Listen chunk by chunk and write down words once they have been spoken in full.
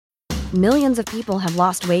Millions of people have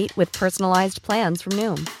lost weight with personalized plans from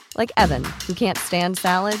Noom. Like Evan, who can't stand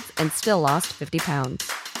salads and still lost 50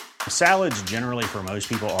 pounds. Salads generally for most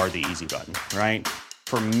people are the easy button, right?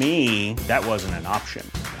 For me, that wasn't an option.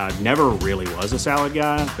 I never really was a salad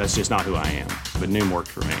guy. That's just not who I am. But Noom worked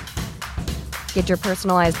for me. Get your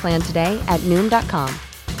personalized plan today at Noom.com.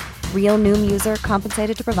 Real Noom user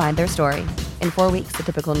compensated to provide their story. In 4 weeks, the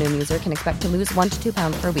typical Noom user can expect to lose 1 to 2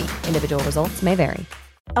 pounds per week. Individual results may vary.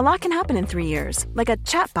 A lot can happen in 3 years, like a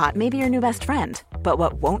chatbot may be your new best friend. But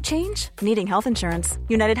what won't change? Needing health insurance.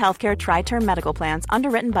 United Healthcare Tri-Term Medical Plans,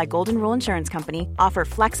 underwritten by Golden Rule Insurance Company, offer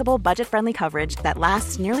flexible, budget-friendly coverage that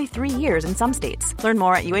lasts nearly 3 years in some states. Learn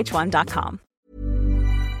more at uh1.com.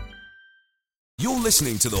 You're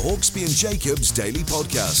listening to the Hawksby and Jacobs Daily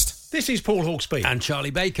Podcast. This is Paul Hawksby. And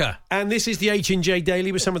Charlie Baker. And this is the H&J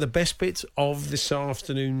Daily with some of the best bits of this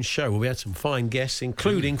afternoon's show. We had some fine guests,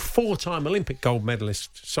 including four-time Olympic gold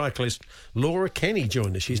medalist cyclist Laura Kenny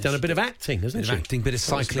joined us. She's done a bit of acting, hasn't she? Bit of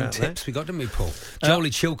cycling tips. We got, didn't we, Paul? Jolie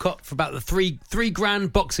Chilcott for about the three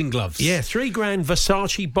grand boxing gloves. Yeah, $3,000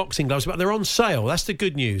 Versace boxing gloves, but they're on sale. That's the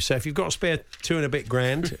good news. So if you've got a spare $2 and a bit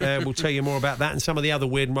grand, we'll tell you more about that and some of the other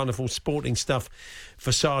weird and wonderful sporting stuff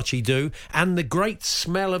Versace do. And the great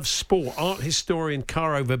smell of sport. Art historian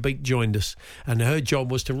Caro Verbeek joined us, and her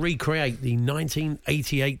job was to recreate the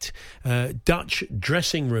 1988 Dutch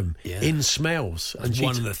dressing room in smells. And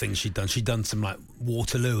one of the things she'd done some like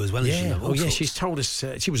Waterloo as well. Yeah, she's told us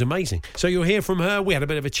she was amazing. So you'll hear from her. We had a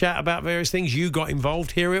bit of a chat about various things. You got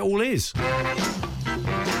involved. Here it all is.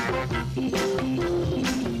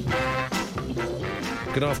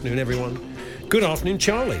 Good afternoon, everyone. Good afternoon,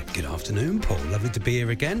 Charlie. Good afternoon, Paul. Lovely to be here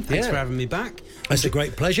again. Thanks for having me back. It's a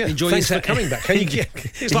great pleasure. Thanks for coming back.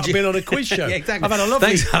 It's like being on a quiz show. Yeah, exactly. I've had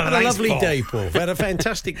a lovely day, Paul. I've had a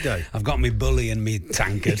fantastic day. I've got me bully and me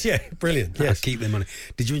tankard. Yeah, brilliant. Yes. I'll keep them on.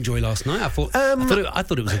 Did you enjoy last night? I thought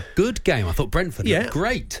it was a good game. I thought Brentford looked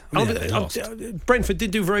great. Brentford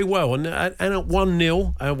did do very well, and at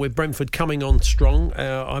 1-0 with Brentford coming on strong,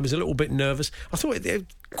 I was a little bit nervous. I thought it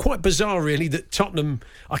quite bizarre, really, that Tottenham,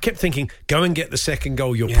 I kept thinking, go and get the second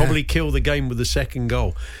goal. You'll probably kill the game with the second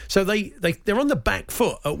goal. So they're on the back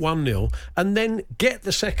foot at 1-0 and then get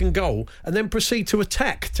the second goal and then proceed to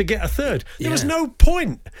attack to get a third. There was no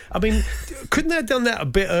point. I mean, couldn't they have done that a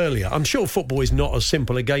bit earlier? I'm sure football is not as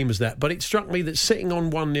simple a game as that, but it struck me that sitting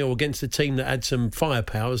on 1-0 against a team that had some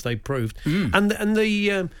firepower, as they proved,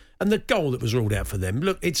 and the goal that was ruled out for them.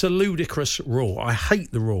 Look, it's a ludicrous rule. I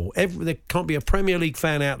hate the rule. There can't be a Premier League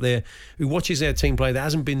fan out there who watches their team play that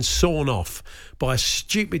hasn't been sawn off by a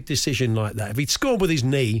stupid decision like that. If he'd scored with his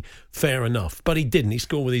knee, fair enough. But he didn't. He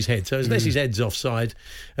scored with his head. So unless his head's offside,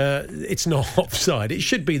 it's not offside. It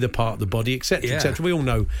should be the part of the body, etc., etc. We all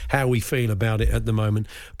know how we feel about it at the moment.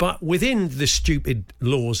 But within the stupid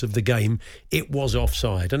laws of the game, it was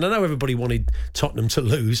offside. And I know everybody wanted Tottenham to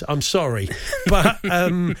lose. I'm sorry. But...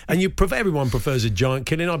 and everyone prefers a giant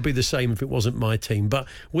killing. I'd be the same if it wasn't my team. But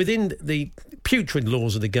within the putrid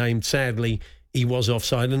laws of the game, sadly, he was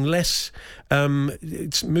offside, unless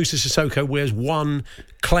Moussa Sissoko wears one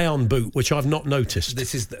clown boot, which I've not noticed.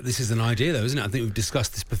 This is an idea, though, isn't it? I think we've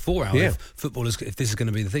discussed this before. If footballers, if this is going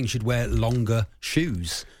to be the thing, should wear longer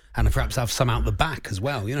shoes. And perhaps have some out the back as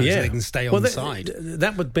well, so they can stay on the side.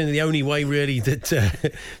 That would have been the only way, really,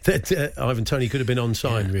 that Ivan Toney could have been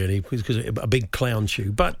onside, really, because of a big clown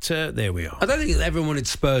shoe. But there we are. I don't think everyone wanted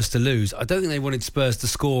Spurs to lose. I don't think they wanted Spurs to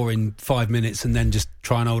score in 5 minutes and then just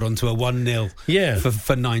try and hold on to a 1-0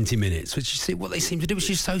 for 90 minutes, which is what they seem to do, which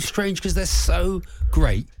is so strange because they're so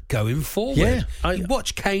great going forward. Yeah, you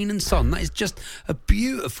watch Kane and Son. That is just a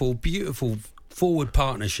beautiful, beautiful forward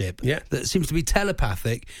partnership that seems to be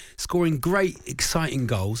telepathic, scoring great, exciting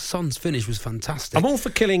goals. Son's finish was fantastic. I'm all for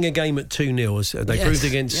killing a game at 2-0, as they proved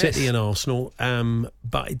against City and Arsenal,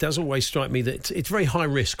 but it does always strike me that it's very high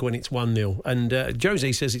risk when it's 1-0. And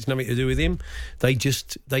Jose says it's nothing to do with him. They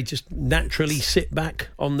just naturally sit back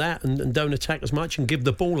on that and don't attack as much and give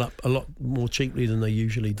the ball up a lot more cheaply than they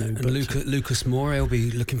usually do. And Lucas Moura will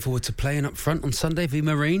be looking forward to playing up front on Sunday for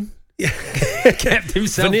Marine. Kept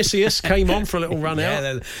himself. Vinicius came on for a little run out.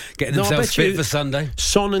 They're getting themselves fit for Sunday.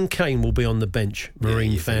 Son and Kane will be on the bench,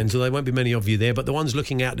 Marine fans. There won't be many of you there, but the ones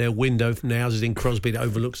looking out their window from the houses in Crosby that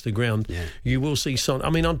overlooks the ground, you will see Son. I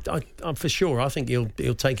mean, I'm for sure. I think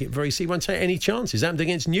he'll take it very. He won't take any chances. It happened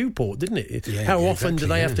against Newport, didn't it? How often do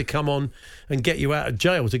they have to come on and get you out of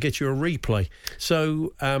jail to get you a replay?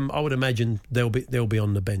 So I would imagine they'll be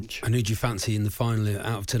on the bench. And who do you fancy in the final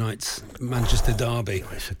out of tonight's Manchester derby?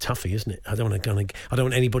 It's a toughie. privacy, isn't it? I don't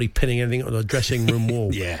want anybody pinning anything on the dressing room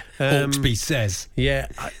wall. Yeah. Hawksby says. Yeah.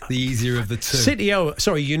 The easier of the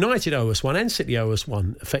two. United owe us one and City owe us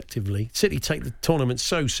one, effectively. City take the tournament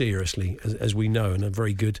so seriously, as we know, and are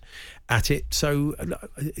very good at it. So,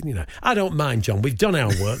 I don't mind, John. We've done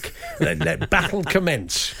our work. let battle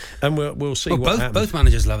commence, and we'll see what happens. Both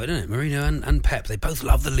managers love it, don't it? Mourinho and Pep. They both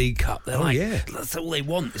love the League Cup. They're that's all they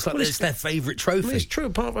want. It's like it's their favourite trophy. Well, it's true.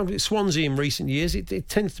 Apart from Swansea in recent years, it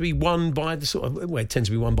tends to be won by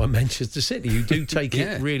Manchester City, who do take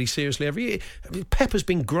it really seriously every year. Pep has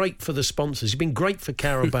been great for the sponsors. He's been great for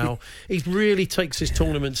Carabao. He really takes this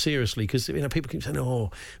tournament seriously, because people keep saying,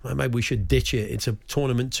 "Oh, maybe we should ditch it. It's a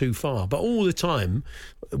tournament too far." But all the time,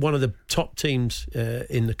 one of the top teams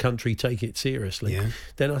in the country take it seriously. Yeah.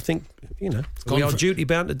 Then I think we are duty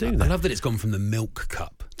bound to do that. I love that it's gone from the Milk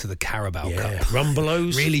Cup to the Carabao Cup.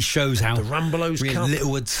 Rumbelows really shows how the Rumbelows Cup.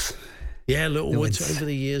 Littlewoods. Yeah, Littlewoods over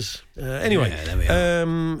the years. Anyway, there we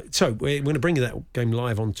are. So we're going to bring you that game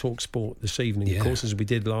live on TalkSport this evening, of course, as we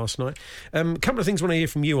did last night. A couple of things I want to hear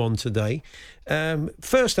from you on today.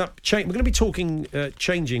 First up, we're going to be talking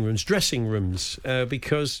changing rooms, dressing rooms,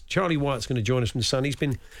 because Charlie White's going to join us from the Sun. He's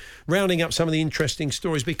been rounding up some of the interesting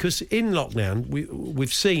stories, because in lockdown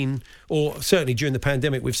we've seen, or certainly during the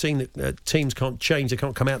pandemic, we've seen that teams can't change. They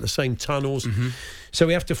can't come out the same tunnels. Mm-hmm. So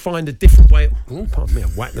we have to find a different way. Pardon me, I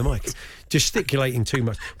whacked the mic. Gesticulating too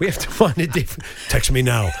much. We have to find a different... Text me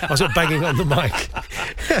now. I was banging on the mic.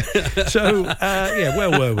 So, where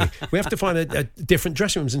were we? We have to find a different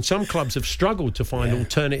dressing rooms, and some clubs have struggled to find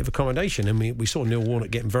alternative accommodation. And we saw Neil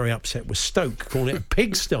Warnock getting very upset with Stoke, calling it a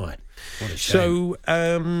pigsty. What a shame. So,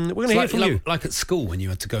 we're going to hear from you. Like at school when you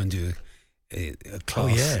had to go and do a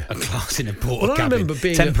class in a porta cabin, I remember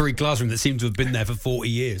being temporary classroom that seemed to have been there for 40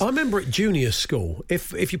 years. I remember at junior school,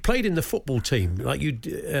 if you played in the football team, like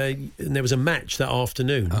and there was a match that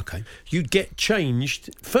afternoon, you'd get changed.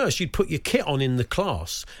 First, you'd put your kit on in the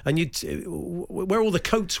class, and where all the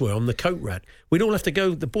coats were on the coat rack, we'd all have to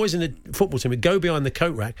go. The boys in the football team would go behind the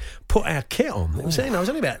coat rack, put our kit on. I was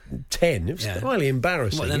only about 10. It was highly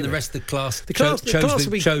embarrassing. Well, then the rest of the class, chose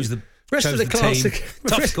the rest of the class,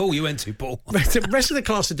 tough school you went to, Paul. The rest of the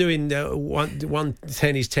class are doing 1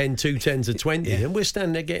 10 is 10, 2 10s are 20, and we're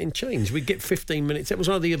standing there getting changed. We'd get 15 minutes. That was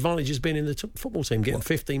one of the advantages being in the football team, getting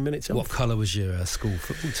 15 minutes off. What colour was your school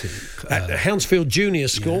football team? At Hounsfield Junior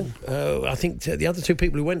School. I think the other two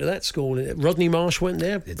people who went to that school, Rodney Marsh went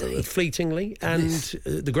there fleetingly, and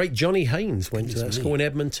the great Johnny Haynes went to that school in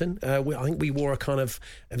Edmonton. I think we wore it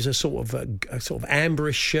was a sort of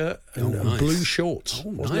amberish shirt and blue shorts.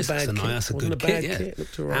 Wasn't a bad kit. That's a good kit. Kit.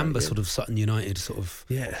 Looked all right, Amber sort of Sutton United sort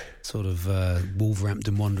of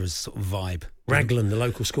Wolverhampton Wanderers sort of vibe. Raglan, the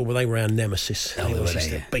local school, where they were our nemesis.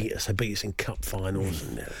 They beat us. They beat us in cup finals.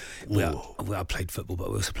 I played football, but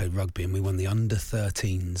we also played rugby, and we won the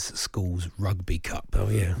under-13s schools rugby cup. Oh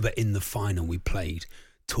yeah! But in the final, we played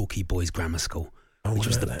Torquay Boys Grammar School. Which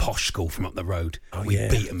was the posh school from up the road. We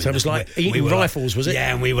beat them. So it was like eating rifles, was it?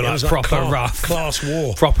 Yeah, and we were like proper rough. Class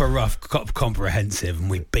war. Proper rough, comprehensive, and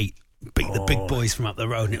we beat the big boys from up the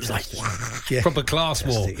road, and it was like proper class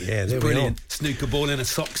war. Yeah, it was brilliant. Snooker ball in a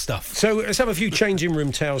sock stuff. So let's have a few changing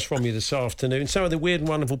room tales from you this afternoon. Some of the weird and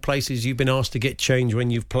wonderful places you've been asked to get changed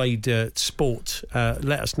when you've played sport.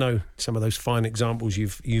 Let us know some of those fine examples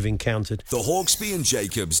you've encountered. The Hawksby and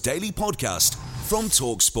Jacobs Daily Podcast from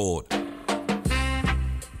TalkSport.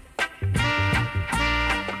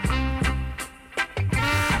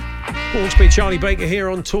 Hawksby, Charlie Baker here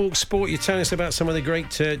on TalkSport. You're telling us about some of the great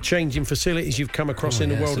changing facilities you've come across in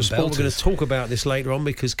the world of sport. We're going to talk about this later on,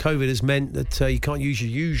 because COVID has meant that you can't use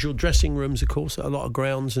your usual dressing rooms, of course, at a lot of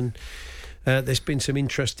grounds, and there's been some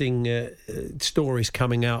interesting stories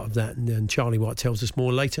coming out of that, and Charlie White tells us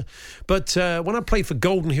more later. But when I played for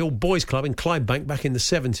Golden Hill Boys Club in Clydebank back in the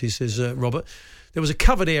 70s, says Robert, there was a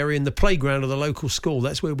covered area in the playground of the local school.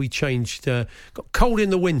 That's where we changed. Got cold in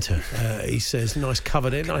the winter, he says. Nice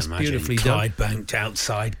covered area, nice, beautifully done. Clydebank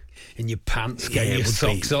outside in your pants, getting your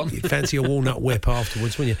socks on. You'd fancy a walnut whip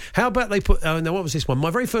afterwards, wouldn't you? How about they put... now, what was this one?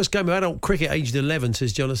 My very first game of adult cricket, aged 11,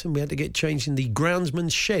 says Jonathan, we had to get changed in the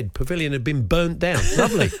groundsman's shed. Pavilion had been burnt down.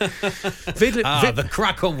 Lovely. The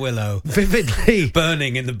crack on Willow. Vividly.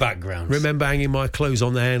 Burning in the background. Remember hanging my clothes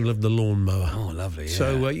on the handle of the lawnmower. Oh, lovely, yeah.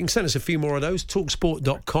 So you can send us a few more of those.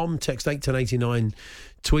 Talksport.com, text 81089.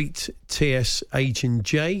 Tweet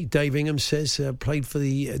TSH&J. Dave Ingham says, played for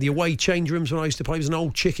the away change rooms when I used to play. It was an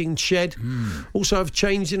old chicken shed. Also, I've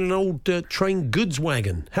changed in an old train goods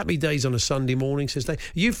wagon. Happy days on a Sunday morning, says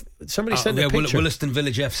Dave. Somebody sent a picture. Williston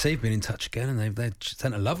Village FC have been in touch again, and they've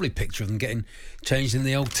sent a lovely picture of them getting changed in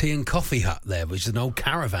the old tea and coffee hut there, which is an old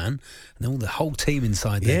caravan, and the whole team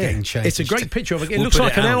inside there getting changed. It's a great picture of it. It looks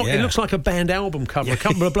like it looks like a band album cover. A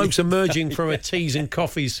couple of blokes emerging from a teas and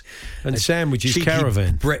coffees and sandwiches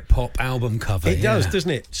caravan. Britpop album cover. It does,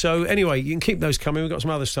 doesn't it? So anyway, you can keep those coming. We've got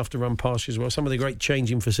some other stuff to run past you as well. Some of the great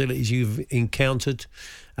changing facilities you've encountered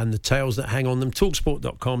and the tales that hang on them.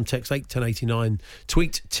 Talksport.com, text 81089,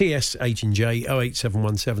 tweet TSH&J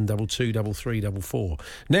 08717 223344.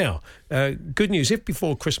 Now, good news. If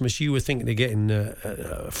before Christmas you were thinking of getting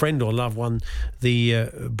a friend or loved one the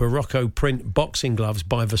Barocco print boxing gloves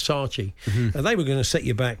by Versace, they were going to set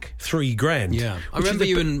you back $3,000. Yeah, I remember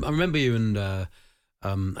you and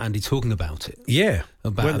Andy talking about it. Yeah.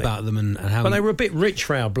 About them and how... But they were a bit rich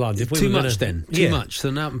for our blood. Too much. So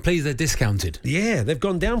now, please, they're discounted. Yeah, they've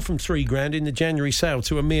gone down from $3,000 in the January sale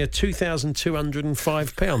to a mere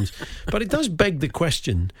 £2,205. But it does beg the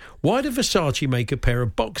question, why do Versace make a pair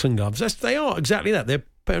of boxing gloves? They are exactly that. They're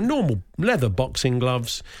normal leather boxing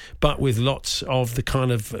gloves, but with lots of the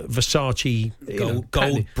kind of Versace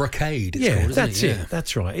gold brocade. That's it.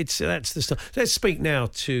 That's right. That's the stuff. Let's speak now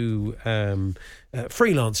to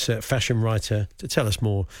freelance fashion writer to tell us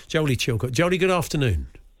more, Jolie Chilcott. Jolie, good afternoon.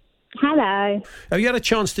 Hello. Have you had a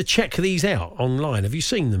chance to check these out online? Have you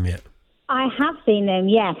seen them yet? I have seen them,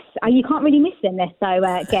 yes. You can't really miss them. They're so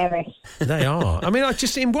garish. They are. I mean, I'm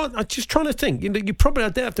just trying to think. You probably, I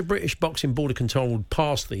doubt the British Boxing Border Control would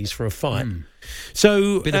pass these for a fight.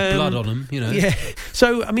 So bit of blood on them, Yeah.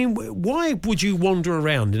 So, I mean, why would you wander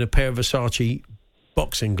around in a pair of Versace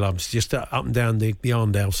boxing gloves just up and down the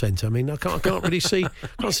Arndale Centre? I mean, I can't really see.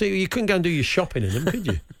 You couldn't go and do your shopping in them, could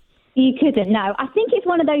you? You couldn't, no. I think it's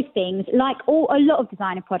one of those things, like a lot of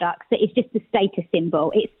designer products, that it's just a status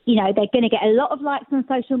symbol. It's, they're going to get a lot of likes on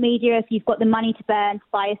social media if you've got the money to burn to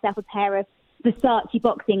buy yourself a pair of Versace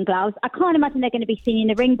boxing gloves. I can't imagine they're going to be seen in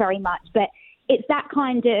the ring very much, but it's that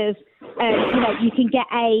kind of, you can get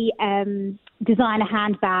a designer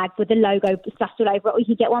handbag with the logo slashed all over it, or you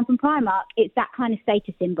can get one from Primark. It's that kind of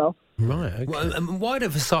status symbol. Right. Okay. Well, why do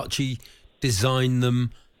Versace design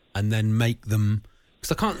them and then make them?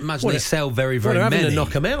 Because I can't imagine they sell very, very many. They're having to knock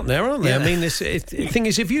them out now, aren't they? Yeah. I mean, the thing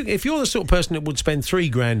is, if you're the sort of person that would spend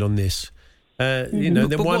 $3,000 on this, then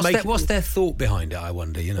why make? What's their thought behind it? I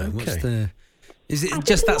wonder. Is it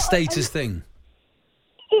just that status thing?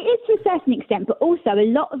 It is to a certain extent, but also a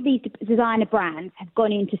lot of these designer brands have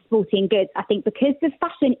gone into sporting goods. I think because the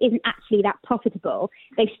fashion isn't actually that profitable,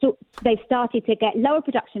 they've started to get lower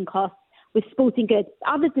production costs with sporting goods.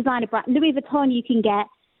 Other designer brands, Louis Vuitton, you can get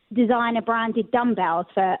designer branded dumbbells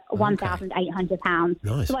for £1,800.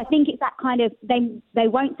 Nice. So I think it's that kind of, they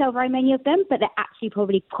won't sell very many of them, but they're actually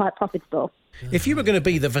probably quite profitable. If you were going to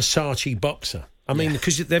be the Versace boxer, I mean,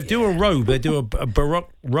 because they do a robe, they do a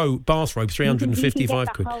Baroque bath robe, 355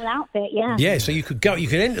 quid. Whole outfit, yeah. Yeah, so you could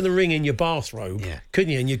enter the ring in your bathrobe,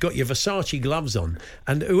 couldn't you? And you've got your Versace gloves on,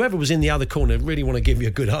 and whoever was in the other corner really want to give you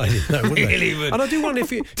a good hiding, wouldn't they? Really would. And I do wonder if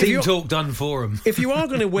Team talk done for them. If you are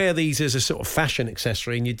going to wear these as a sort of fashion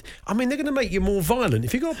accessory, and they're going to make you more violent.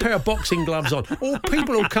 If you've got a pair of boxing gloves on, or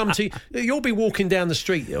people will come to you, you'll be walking down the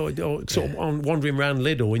street or sort of wandering around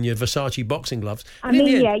Lidl in your Versace boxing gloves. I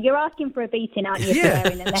mean, you're asking for a beating, aren't you?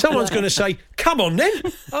 Yeah, someone's going to say, come on then,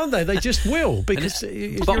 aren't they? They just will, because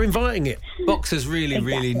you're inviting it. Boxers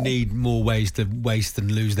really need more ways to waste and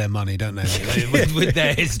lose their money, don't they? with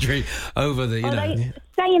their history over the,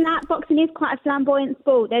 Saying that, boxing is quite a flamboyant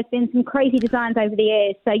sport. There's been some crazy designs over the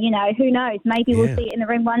years, so, who knows? Maybe we'll see it in the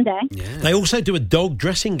ring one day. Yeah. They also do a dog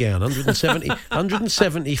dressing gown,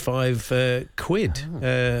 175 quid.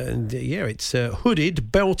 And it's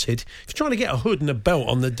hooded, belted. If you're trying to get a hood and a belt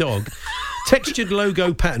on the dog, textured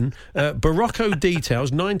logo pattern, Barocco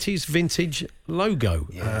details, 90s vintage logo.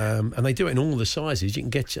 Yeah. And they do it in all the sizes. You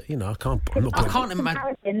can get, I can't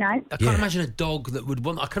imagine a dog that would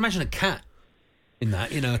want, I can imagine a cat. In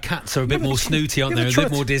that, cats are a bit more snooty, aren't they? A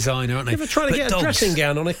bit more designer, aren't they? You ever try to get a dressing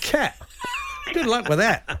gown on a cat? Good luck with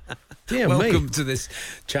that. Welcome to this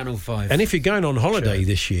Channel 5. And if you're going on holiday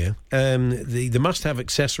this year, the must-have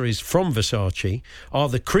accessories from Versace are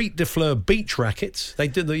the Crete de Fleur beach rackets.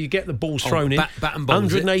 You get the balls thrown in. Bat and ball,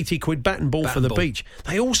 180 quid bat and ball for the beach.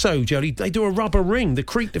 They also, Jodie, they do a rubber ring. The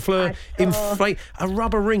Crete de Fleur inflate a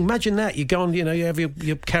rubber ring. Imagine that. You go on, you have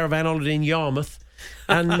your caravan holiday in Yarmouth.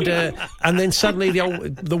 and then suddenly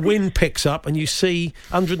the wind picks up and you see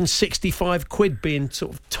 165 quid being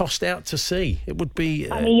sort of tossed out to sea. It would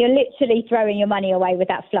be... I mean, you're literally throwing your money away with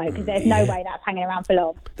that float because there's no way that's hanging around for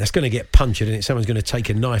long. That's going to get punctured, and someone's going to take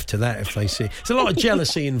a knife to that if they see. There's a lot of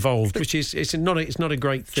jealousy involved, which is it's not a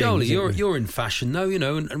great thing. Jolie, you're in fashion though,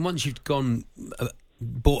 and once you've gone...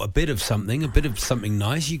 bought a bit of something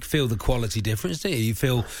nice, you feel the quality difference, don't you? You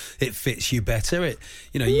feel it fits you better.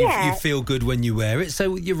 You feel good when you wear it.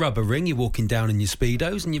 So your rubber ring, you're walking down in your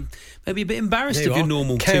Speedos, and you maybe a bit embarrassed of your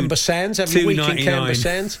normal Canberra Sands. Have a week in Canberra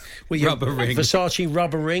Sands with your rubber ring, Versace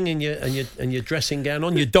rubber ring, and your dressing gown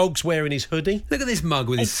on. Your dog's wearing his hoodie. Look at this mug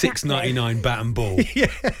with his $6.99 bat and ball. Yeah.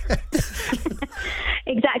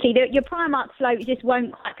 Exactly. Your Primark float just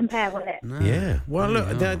won't quite compare with it. No. Yeah. Well, look,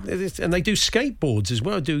 and they do skateboards as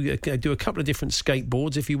well. Do a couple of different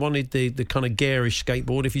skateboards. If you wanted the kind of garish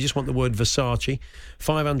skateboard, if you just want the word Versace,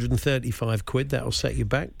 535 quid. That'll set you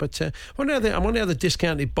back. But I wonder how the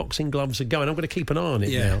discounted boxing gloves are going. I'm going to keep an eye on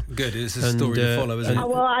it now. Good. It's a story to follow, isn't it?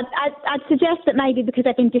 Well, I'd suggest that maybe because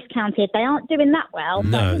they've been discounted, they aren't doing that well.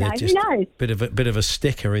 No, but, just who knows? Bit of a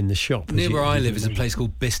sticker in the shop. Near where I live is a place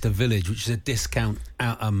called Bicester Village, which is a discount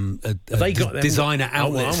designer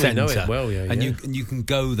outlet centre. And you can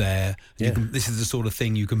go there. This is the sort of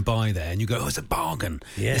thing you can buy there, and you go, oh, it's a bargain.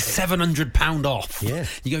 Yeah. It's £700 off. Yeah.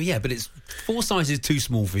 You go, but it's 4 sizes too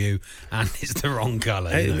small for you, and it's the wrong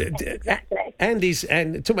colour. Exactly. And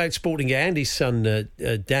talking about sporting gear, Andy's son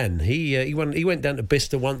Dan, he went down to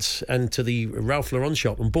Bicester once and to the Ralph Lauren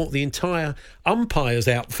shop and bought the entire umpire's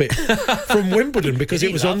outfit from Wimbledon because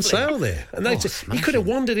it was on sale there. And he could have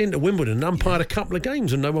wandered into Wimbledon and umpired a couple of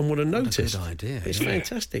games and no one would have noticed. What a good idea. It's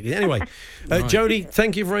fantastic. Anyway, Jodie,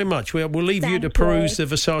 thank you very much. We'll leave you to peruse the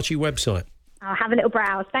Versace website. I'll have a little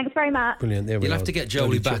browse. Thanks very much. Brilliant. There we You'll have to get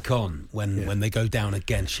Jolie back on when they go down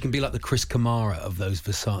again. She can be like the Chris Kamara of those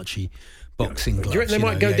Versace boxing gloves. Do you reckon they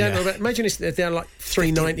might go down? Imagine they're down like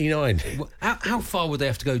 $3.99. How far would they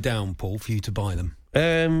have to go down, Paul, for you to buy them?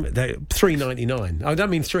 They're $3.99. I don't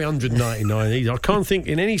mean $399 either. I can't think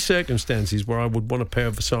in any circumstances where I would want a pair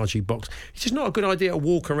of Versace box. It's just not a good idea to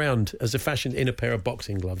walk around as a fashion in a pair of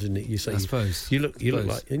boxing gloves, isn't it? You say, I suppose you look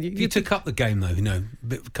like you took up the game though.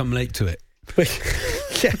 Come late to it.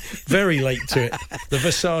 Yeah, very late to it. The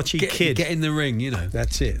Versace kid. Get in the ring,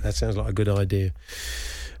 That's it. That sounds like a good idea.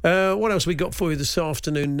 What else we got for you this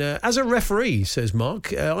afternoon? As a referee, says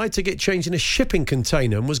Mark, I had to get changed in a shipping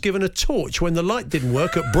container and was given a torch when the light didn't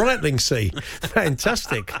work at Brightlingsea.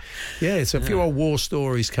 Fantastic. Yeah, it's a few old war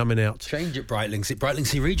stories coming out. Change at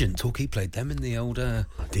Brightlingsea Regent. Torquay played them in the old in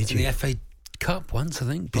the FA Cup once, I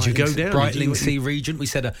think. Did you go down? Brightlingsea Regent. We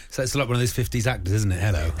said, so it's like one of those 50s actors, isn't it?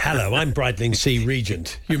 Hello, I'm Brightlingsea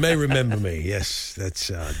Regent. You may remember me. Yes, that's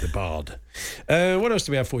the Bard. What else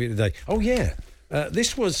do we have for you today? Oh, yeah.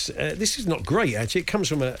 This is not great, actually. It comes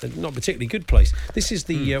from a not particularly good place. This is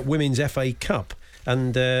the Women's FA Cup.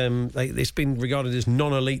 And it's been regarded as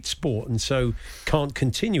non-elite sport and so can't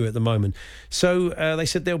continue at the moment. So they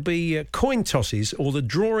said there'll be coin tosses or the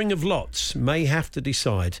drawing of lots may have to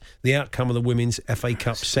decide the outcome of the Women's FA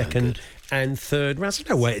Cup second and third round. There's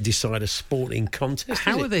no way to decide a sporting contest.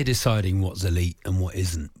 How are they deciding what's elite and what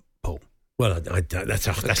isn't, Paul? Well,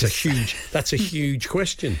 that's a huge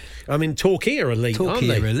question. I mean, Torquay are elite, aren't they?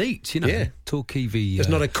 Torquay are elite, Yeah. Torquay there's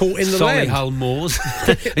not a court in the land. Solihull Moors.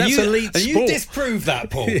 That's elite sport. And you disprove that,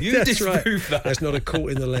 Paul. You disprove that. There's not a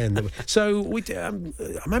court in the land. So I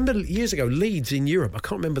remember years ago, Leeds in Europe. I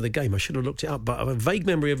can't remember the game. I should have looked it up. But I have a vague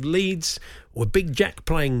memory of Leeds or Big Jack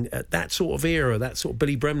playing at that sort of era, that sort of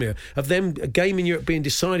Billy Bremner era, of them, a game in Europe being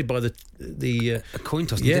decided by a coin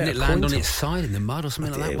toss. Didn't it land on its side in the mud or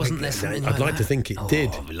something like that? Wasn't there something like that? I'd like to think it did.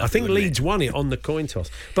 I think Leeds won it on the coin toss.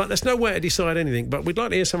 But there's no way to decide anything. But we'd like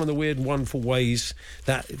to hear some of the weird, wonderful ways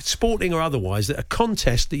that, sporting or otherwise, that a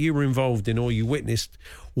contest that you were involved in or you witnessed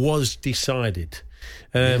was decided.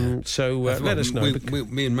 So let us know.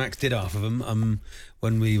 Me and Max did half of them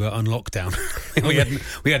when we were on lockdown.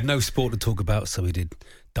 we had no sport to talk about, so we did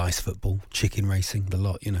dice football, chicken racing, the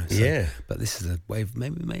lot, So, but this is a way of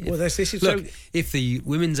maybe. Well, this is look. If the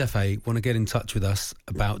Women's FA want to get in touch with us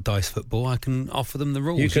about dice football, I can offer them the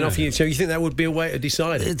rules. You can offer. So you think that would be a way to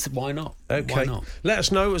decide it? Why not? Okay. Why not? Let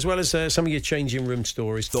us know, as well as some of your changing room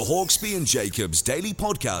stories. The Hawksbee and Jacobs Daily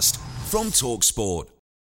Podcast from TalkSport.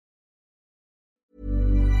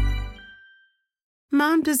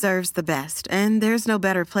 Mom deserves the best, and there's no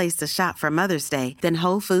better place to shop for Mother's Day than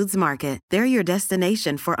Whole Foods Market. They're your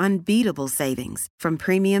destination for unbeatable savings, from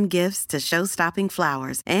premium gifts to show-stopping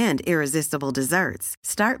flowers and irresistible desserts.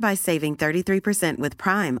 Start by saving 33% with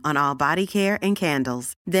Prime on all body care and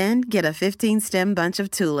candles. Then get a 15-stem bunch of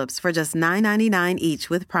tulips for just $9.99 each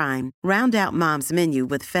with Prime. Round out Mom's menu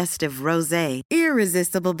with festive rosé,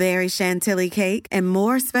 irresistible berry chantilly cake, and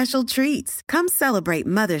more special treats. Come celebrate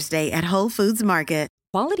Mother's Day at Whole Foods Market.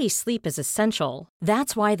 Quality sleep is essential.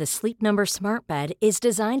 That's why the Sleep Number Smart Bed is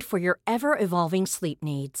designed for your ever-evolving sleep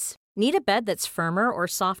needs. Need a bed that's firmer or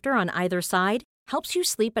softer on either side? Helps you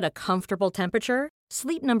sleep at a comfortable temperature?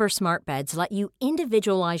 Sleep Number Smart Beds let you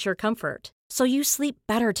individualize your comfort, so you sleep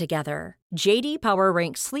better together. J.D. Power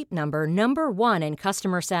ranks Sleep Number number 1 in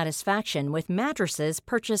customer satisfaction with mattresses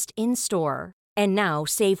purchased in-store. And now,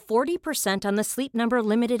 save 40% on the Sleep Number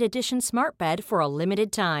Limited Edition Smart Bed for a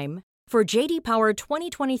limited time. For J.D. Power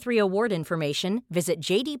 2023 award information, visit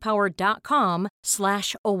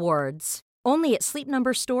jdpower.com/awards. Only at Sleep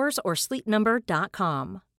Number stores or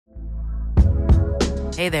sleepnumber.com.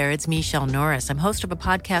 Hey there, it's Michelle Norris. I'm host of a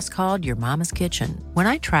podcast called Your Mama's Kitchen. When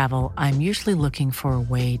I travel, I'm usually looking for a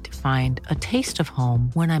way to find a taste of home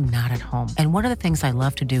when I'm not at home. And one of the things I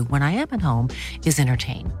love to do when I am at home is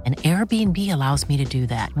entertain. And Airbnb allows me to do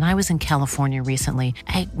that. When I was in California recently,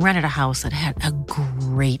 I rented a house that had a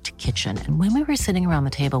great kitchen. And when we were sitting around the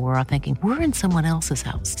table, we were all thinking, we're in someone else's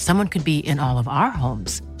house. Someone could be in all of our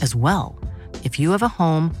homes as well. If you have a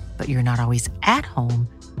home, but you're not always at home,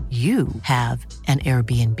 you have an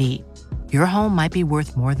Airbnb. Your home might be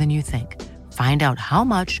worth more than you think. Find out how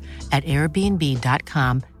much at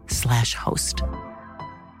airbnb.com/host.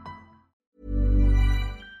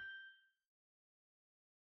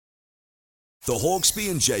 The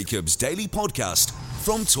Hawksbee and Jacobs Daily Podcast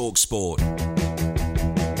from TalkSport.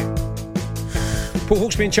 Paul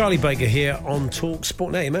Hawksbee and Charlie Baker here on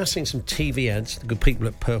TalkSport. Now, you may have seen some TV ads, the good people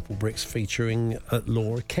at Purple Bricks, featuring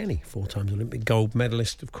Laura Kenny, 4-time Olympic gold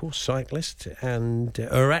medalist, of course, cyclist, and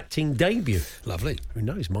her acting debut. Lovely. Who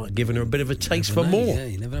knows, might have given her a bit of a taste for more. Yeah,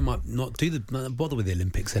 you never know, might not bother with the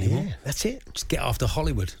Olympics anymore. Yeah, that's it. Just get after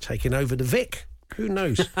Hollywood. Taking over the Vic. Who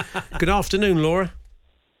knows? Good afternoon, Laura.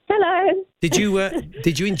 Hello. Did you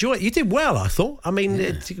enjoy it? You did well, I thought. I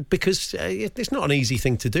mean, because it's not an easy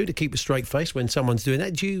thing to do, to keep a straight face when someone's doing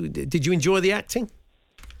that. Did you enjoy the acting?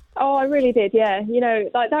 Oh, I really did, yeah. You know,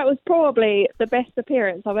 like that was probably the best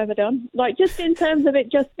appearance I've ever done. Like, just in terms of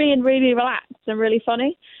it just being really relaxed and really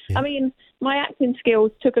funny. Yeah. I mean, my acting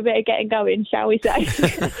skills took a bit of getting going, shall we say.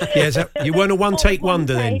 Yeah, so you weren't a one-take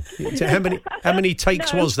wonder then. So how many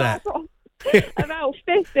takes was that? About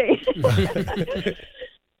 50.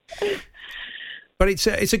 But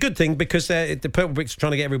it's a good thing, because the Purple Bricks are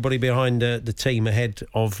trying to get everybody behind the team ahead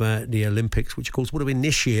of the Olympics, which of course would have been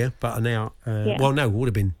this year, but are now well, no, it would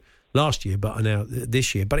have been last year, but are now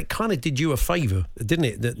this year. But it kind of did you a favour, didn't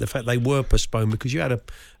it? The fact they were postponed, because you had a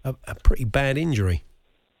pretty bad injury.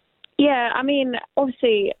 Yeah, I mean,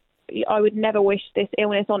 obviously, I would never wish this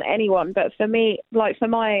illness on anyone, but for me, like for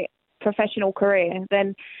my professional career,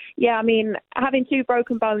 then yeah, I mean, having 2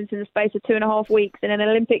 broken bones in the space of 2.5 weeks in an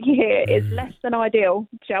Olympic year is less than ideal,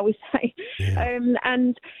 shall we say. Yeah.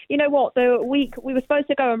 And you know what, the week we were supposed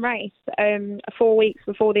to go and race 4 weeks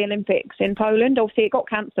before the Olympics in Poland, obviously it got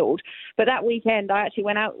cancelled, but that weekend I actually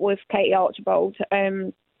went out with Katie Archibald,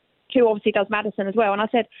 who obviously does Madison as well. And I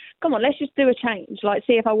said, come on, let's just do a change, like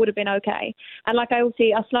see if I would have been okay. And like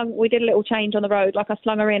we did a little change on the road, like I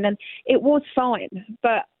slung her in and it was fine.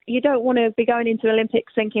 But you don't want to be going into the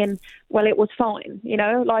Olympics thinking, well, it was fine, you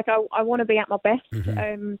know, like I want to be at my best.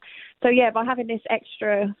 Mm-hmm. So yeah, by having this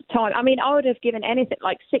extra time, I mean, I would have given anything,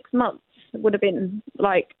 like 6 months would have been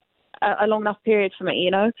like a long enough period for me, you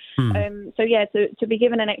know. So yeah, to be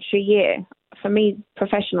given an extra year for me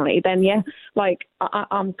professionally, then yeah, like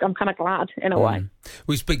I'm kind of glad in a way.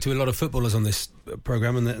 We speak to a lot of footballers on this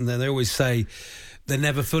programme, and they always say they're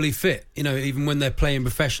never fully fit. You know, even when they're playing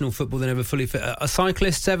professional football, they're never fully fit. Are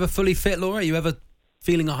cyclists ever fully fit, Laura? Are you ever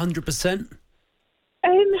feeling 100%?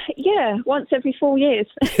 Yeah, once every 4 years,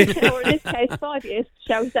 or in this case, 5 years,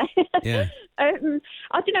 shall we say? Yeah. I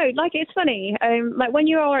don't know. Like, it's funny. Like when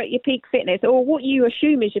you are at your peak fitness, or what you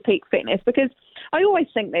assume is your peak fitness, because I always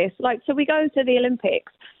think this. Like, so we go to the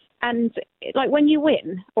Olympics, and like when you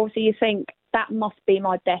win, obviously you think that must be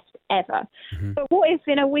my best ever. Mm-hmm. But what if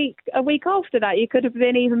in a week after that you could have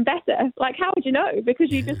been even better? Like, how would you know?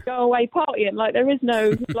 Because you just go away partying. Like, there is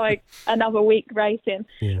no like another week racing.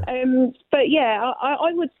 Yeah. But yeah,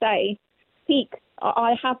 I would say peak.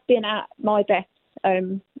 I have been at my best.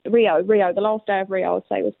 Rio, the last day of Rio, I would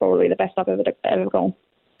say was probably the best I've ever gone.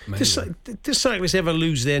 Does cyclists ever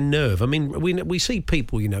lose their nerve? I mean, we see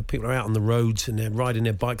people, people are out on the roads and they're riding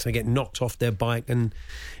their bikes and they get knocked off their bike and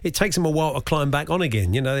it takes them a while to climb back on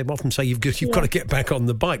again. They often say you've got to get back on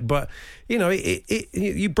the bike. But,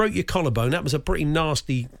 you broke your collarbone. That was a pretty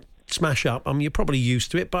nasty smash up. I mean, you're probably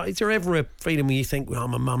used to it, but is there ever a feeling where you think, well,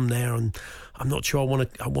 I'm a mum now and I'm not sure I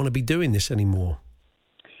want to be doing this anymore?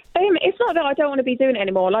 It's not that I don't want to be doing it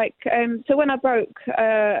anymore. So when I broke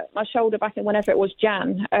my shoulder back in whenever it was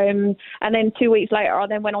Jan, and then 2 weeks later I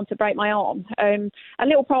then went on to break my arm, a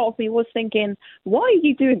little part of me was thinking, why are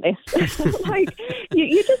you doing this?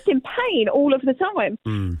 You're just in pain all of the time.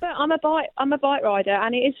 But I'm a bike rider,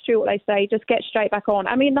 and it is true what they say, just get straight back on.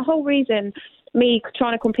 I mean, the whole reason me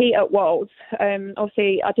trying to compete at Worlds,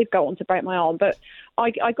 obviously I did go on to break my arm, but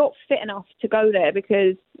I got fit enough to go there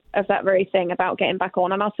because of that very thing about getting back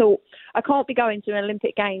on. And I thought, I can't be going to an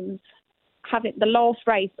Olympic Games having the last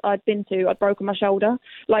race I'd been to, I'd broken my shoulder.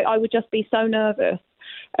 I would just be so nervous.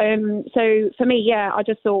 So for me, I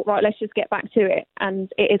just thought, right, let's just get back to it.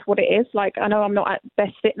 And it is what it is. I know I'm not at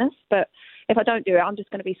best fitness, but if I don't do it, I'm just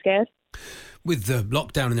going to be scared. With the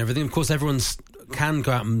lockdown and everything, of course, everyone can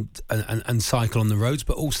go out and cycle on the roads,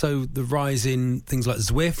 but also the rise in things like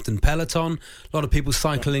Zwift and Peloton. A lot of people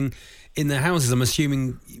cycling in their houses. I'm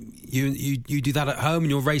assuming you do that at home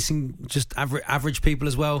and you're racing just average people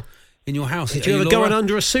as well in your house. Do you ever go in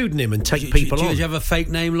under a pseudonym and take people on? Do you have a fake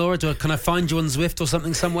name, Laura? Can I find you on Zwift or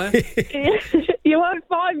something somewhere? You won't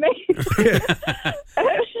find me.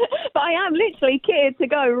 But I am literally kitted to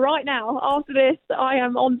go right now. After this, I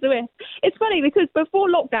am on Zwift. It's funny because before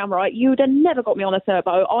lockdown, right, you would have never got me on a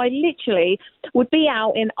turbo. I literally would be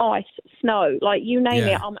out in ice, snow, you name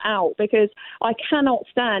it, I'm out, because I cannot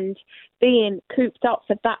stand being cooped up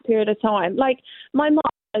for that period of time. My mum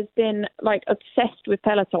has been obsessed with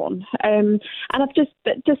Peloton, and I've just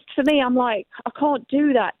for me, I'm I can't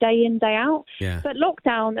do that day in, day out. But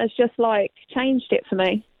lockdown has just changed it for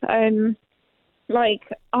me.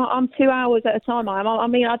 I'm 2 hours at a time. I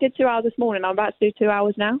mean, I did 2 hours this morning. I'm about to do 2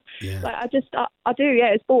 hours now. I do.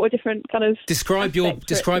 It's brought a different kind of. Describe your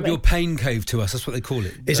pain cave to us. That's what they call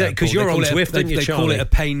it. Is that because you're on Zwift, and they call it a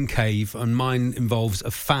pain cave, and mine involves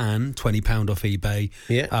a fan, £20 off eBay.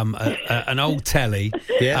 An old telly.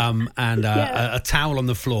 And a towel on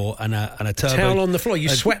the floor and a turbo. Towel on the floor. You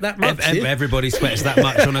sweat that much? Everybody sweats that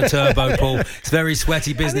much on a turbo, Paul. It's very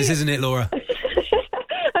sweaty business, isn't it, Laura?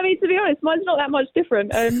 I mean, to be honest, mine's not that much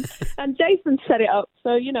different. And Jason set it up,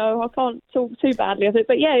 so, I can't talk too badly of it.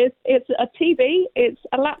 But, it's a TV, it's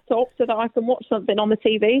a laptop so that I can watch something on the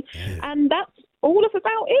TV, and that's all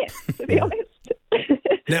about it, to be honest.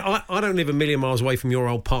 Now, I don't live a million miles away from your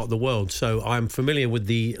old part of the world, so I'm familiar with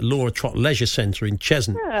the Laura Trott Leisure Centre in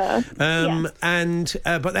Cheshunt.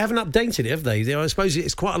 But they haven't updated it, have they? I suppose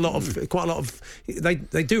it's quite a lot of.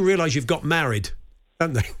 They do realise you've got married,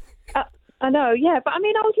 don't they? I know, but I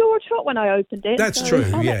mean, I was Laura Trott when I opened it. That's true,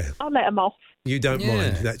 I'll let them off. You don't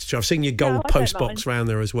mind. That's true. I've seen your gold post box round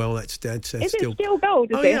there as well. That's is still. It still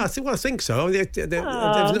gold? I think so.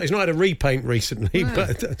 It's not had a repaint recently,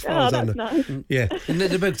 but as far as I know, nice. And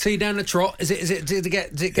the big tea down the Trot. Is it to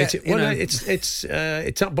get?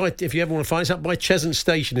 It's up by. If you ever want to find it, it's up by Cheshunt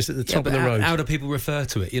Station. It's at the top of the road. How do people refer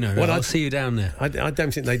to it? I'll see you down there. I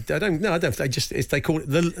don't think they. I don't. No, I don't. They call it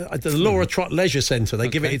the Laura Trott Leisure Centre. They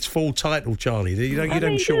give it its full title, Charlie. You don't do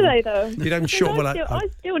they though? You don't short. I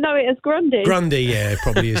still know it as Grundy. Grundy, it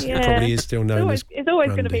probably is. It probably is still known as. It's always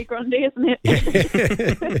going to be Grundy, isn't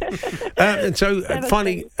it? And so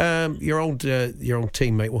finally, your old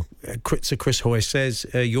teammate, Sir Chris Hoy says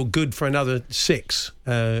you're good for another 6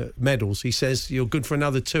 medals. He says you're good for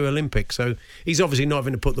another 2 Olympics. So he's obviously not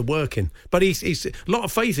having to put the work in, but he's a lot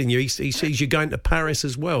of faith in you. He sees you going to Paris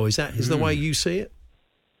as well. Is the way you see it?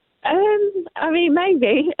 I mean,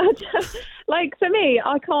 maybe. For me,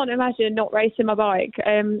 I can't imagine not racing my bike.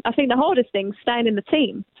 I think the hardest thing's staying in the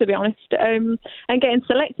team, to be honest, and getting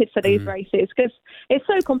selected for these races, because it's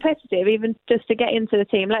so competitive, even just to get into the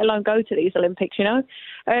team, let alone go to these Olympics, So,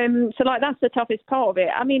 that's the toughest part of it.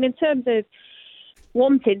 I mean, in terms of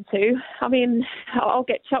wanting to, I mean, I'll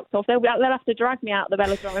get chucked off. They'll have to drag me out of the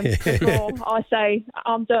velodrome before I say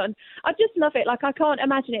I'm done. I just love it. I can't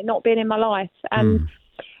imagine it not being in my life. And,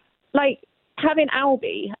 having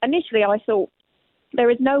Albie, initially I thought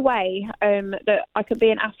there is no way that I could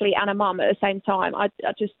be an athlete and a mum at the same time. I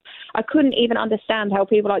couldn't even understand how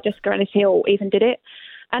people like Jessica Ennis-Hill even did it.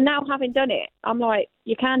 And now having done it, I'm like,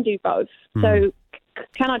 you can do both. So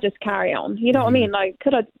can I just carry on? You know what I mean?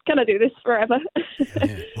 Can I do this forever?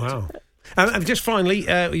 Wow. And just finally,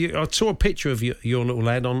 I saw a picture of your little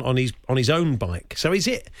lad on his own bike. So is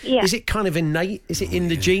it kind of innate? Is it in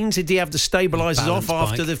the genes? Did he have the stabilisers off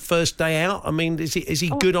after the first day out? I mean, is he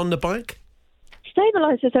good on the bike?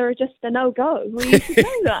 Stabilisers are just a no-go. We used to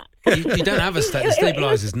know that. You don't have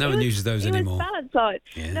stabilisers. No one uses those anymore. Balance bike.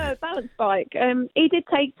 Yeah. No, balance bike. He did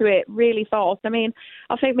take to it really fast. I mean,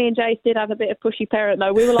 I think me and Jace did have a bit of pushy parent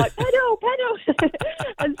though. We were like, pedal.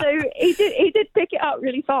 And so he did pick it up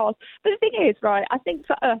really fast. But the thing is, right, I think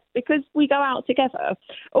for us, because we go out together,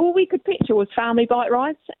 all we could picture was family bike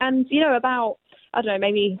rides. And, about, I don't know,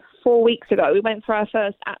 maybe 4 weeks ago, we went for our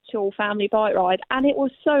first actual family bike ride, and it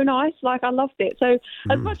was so nice. Like, I loved it. So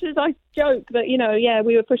as much as I joke that,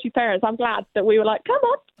 we were pushy parents, I'm glad that we were like, come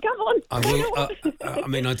on. I will. I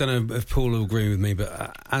mean, I don't know if Paul will agree with me,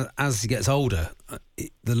 but as he gets older,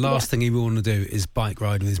 the last thing he will want to do is bike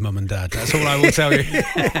ride with his mum and dad. That's all I will tell you.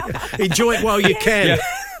 Enjoy it while you can,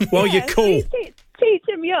 while you're cool. Teach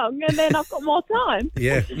him young, and then I've got more time.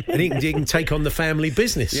 Yeah, and he can take on the family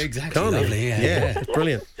business. Yeah, exactly. Can't Lovely, he? Yeah,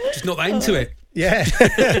 brilliant. Just not that into it. Yeah.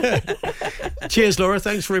 Cheers, Laura.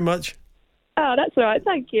 Thanks very much. Oh, that's all right.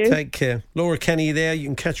 Thank you. Take care. Laura Kenny there. You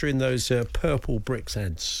can catch her in those Purple Bricks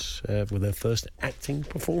ads with her first acting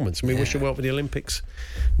performance. And we wish her well for the Olympics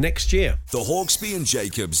next year. The Hawksbee and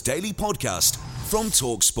Jacobs Daily Podcast from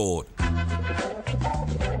TalkSport.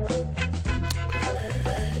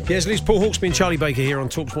 Yes, Liz, Paul Hawksbee and Charlie Baker here on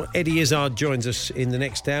TalkSport. Eddie Izzard joins us in the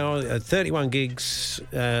next hour. 31 gigs,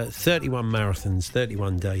 31 marathons,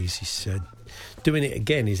 31 days. He's doing it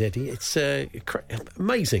again, is Eddie. It's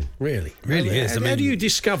amazing, really. Really is. How do you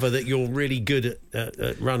discover that you're really good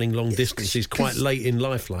at running long distances quite late in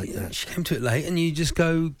life like that? She came to it late, and you just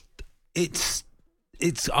go, it's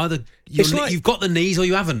either you've got the knees or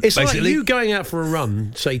you haven't. It's basically. like you going out for a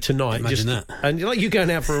run, say tonight. Imagine that. And like you going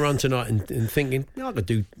out for a run tonight and thinking, I could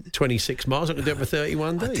do 26 miles. I could do it for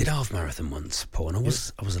 31 days. I did half marathon once, Paul, and I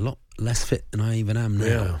was a lot less fit than I even am now.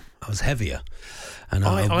 Yeah. I was heavier, and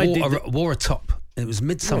I wore a top. It was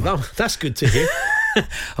midsummer. Oh, that's good to hear.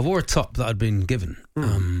 I wore a top that I'd been given,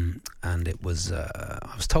 and it was,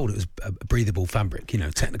 I was told it was a breathable fabric,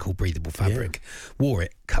 technical breathable fabric. Yeah. Wore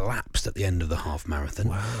it, collapsed at the end of the half marathon.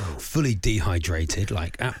 Wow. Fully dehydrated,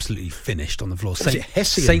 like absolutely finished on the floor.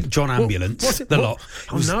 St. John ambulance, the lot.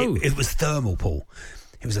 It was thermal, Paul.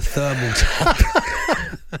 It was a thermal top.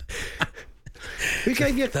 Who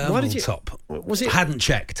gave you top? Was it? I hadn't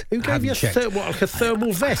checked. Who gave you like a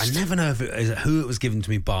thermal vest? I never know who it was given to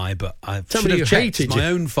me by, but I should have checked. It's my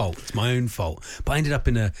own fault. It's my own fault. But I ended up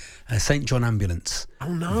in a St. John ambulance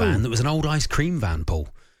van that was an old ice cream van, Paul.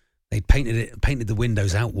 They painted the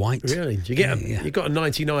windows out white. Really? Did you get you got a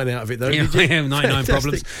 99 out of it though? Yeah, 99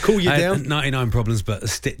 problems. Cool you down. 99 problems, but a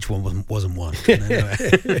stitch one wasn't one. Yeah.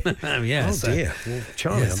 Oh dear. Well,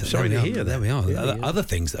 Charlie, I'm sorry to hear that. There we are. Other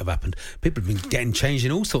things that have happened. People have been getting changed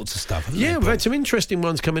in all sorts of stuff. Yeah, we've had some interesting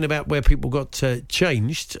ones coming about where people got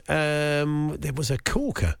changed. There was a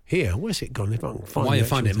corker here. Where's it gone? If I can find Why you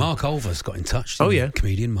find it? Mark Olver's got in touch.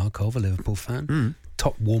 Comedian Mark Olver, Liverpool fan.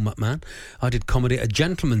 Top warm-up man. I did comedy at a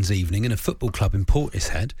gentleman's evening in a football club in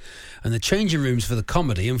Portishead, and the changing rooms for the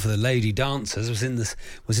comedy and for the lady dancers was in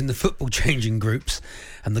the football changing groups,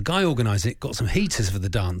 and the guy organising it got some heaters for the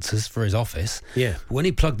dancers for his office. Yeah. But when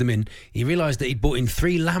he plugged them in, he realised that he'd bought in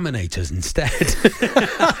 3 laminators instead,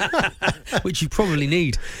 which you probably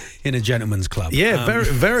need in a gentleman's club. Yeah, very,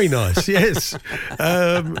 very nice, yes.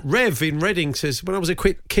 Rev in Reading says, when I was a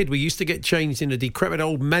kid, we used to get changed in a decrepit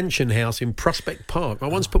old mansion house in Prospect Park. I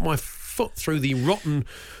once put my foot through the rotten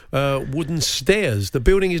wooden stairs. The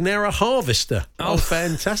building is now a harvester. Oh,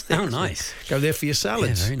 fantastic. How nice. Go there for your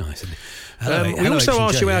salads. Yeah, very nice. We also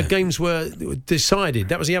asked you how games were decided.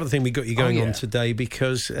 That was the other thing we got you going on today,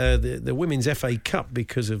 because the Women's FA Cup,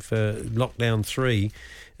 because of Lockdown 3,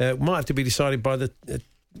 might have to be decided by the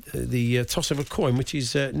toss of a coin, which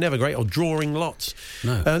is never great, or drawing lots.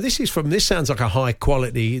 No. This sounds like a high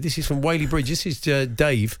quality. This is from Whaley Bridge. This is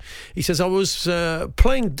Dave. He says, I was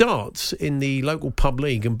playing darts in the local pub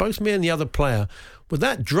league, and both me and the other player were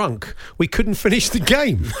that drunk we couldn't finish the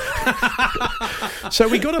game. So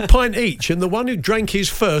we got a pint each, and the one who drank his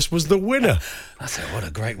first was the winner. What a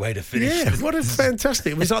great way to finish. Yeah, what a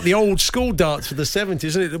fantastic. It was like the old school darts of the 70s,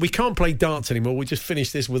 isn't it? We can't play darts anymore. We just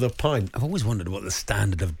finish this with a pint. I've always wondered what the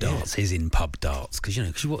standard of darts is in pub darts,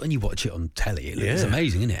 because when you watch it on telly, it looks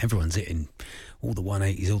amazing, isn't it? Everyone's hitting all the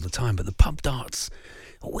 180s all the time, but the pub darts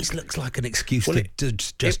always looks like an excuse to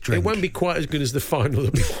just drink. It won't be quite as good as the final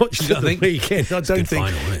that we watched at the weekend. I don't think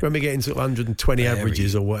when we get into 120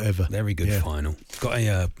 averages or whatever. Very good final. Got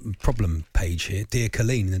a problem page here. Dear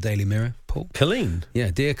Colleen in the Daily Mirror, Paul. Colleen?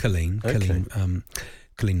 Yeah, Dear Colleen. Okay. Colleen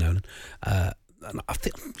Colleen Nolan. I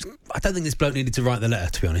don't think this bloke needed to write the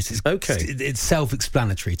letter, to be honest. It's, okay. It's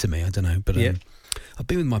self-explanatory to me. I don't know. But I've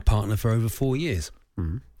been with my partner for over 4 years.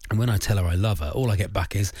 Mm. And when I tell her I love her, all I get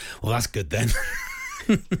back is, well, that's good then.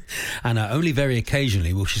 And only very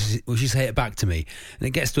occasionally will she say it back to me. And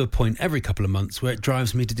it gets to a point every couple of months where it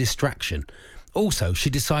drives me to distraction. Also, she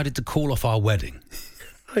decided to call off our wedding.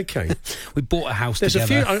 Okay. We bought a house There's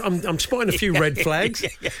together. I'm spotting a few red flags.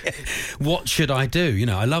 What should I do? You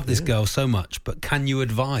know, I love this girl so much, but can you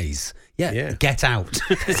advise? Yeah. Get out.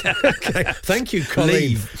 Okay. Thank you, Colleen.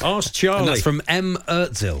 Leave. Ask Charlie. And that's from M.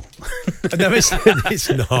 Erzil. No, it's not.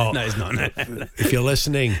 No, it's not. No. If you're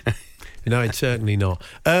listening. No, it's certainly not.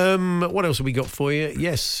 What else have we got for you?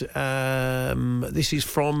 Yes, this is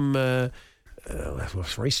from... that's a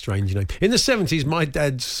very strange name. In the 70s, my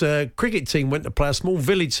dad's cricket team went to play a small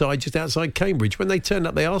village side just outside Cambridge. When they turned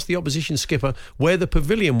up, they asked the opposition skipper where the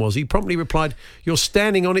pavilion was. He promptly replied, "You're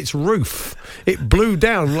standing on its roof. It blew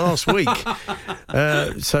down last week."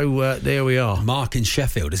 So there we are. Mark in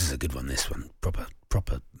Sheffield. This is a good one, this one. Proper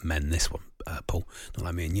men, this one. Paul, not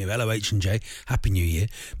like me and you. LOH&J, Happy New Year.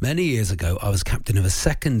 Many years ago, I was captain of a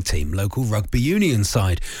second team local rugby union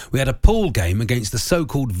side. We had a pool game against the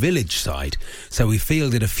so-called village side, so we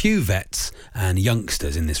fielded a few vets and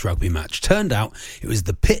youngsters in this rugby match. Turned out it was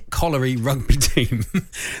the Pit Colliery rugby team.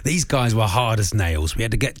 These guys were hard as nails. We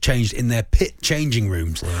had to get changed in their pit changing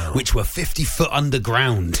rooms, which were 50 foot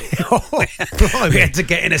underground. We had to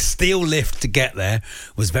get in a steel lift to get there.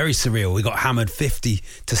 It was very surreal. We got hammered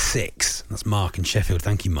 50-6. That's Mark in Sheffield.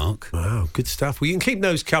 Thank you, Mark. Wow, good stuff. Well, you can keep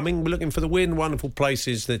those coming. We're looking for the weird and wonderful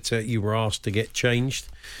places that you were asked to get changed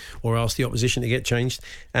or asked the opposition to get changed.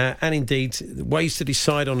 And indeed, ways to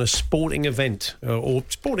decide on a sporting event, or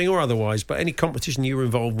sporting or otherwise, but any competition you were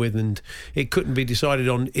involved with and it couldn't be decided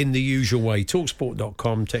on in the usual way.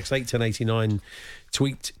 Talksport.com, text 81089,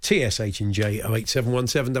 tweet TSH&J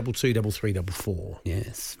 08717 223344.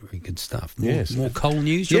 Yes, very good stuff. More Yes. coal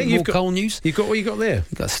news? Coal news? You've got what you got there?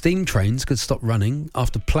 You've got steam trains could stop running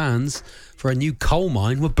after plans for a new coal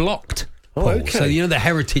mine were blocked. Oh, Paul. okay. So, you know, the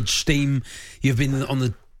heritage steam, you've been on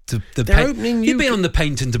the opening you've been on the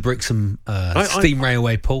Paignton to Brixham steam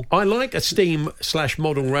railway, Paul. I like a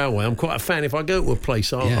steam/model railway. I'm quite a fan. If I go to a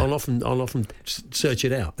place, I'll often search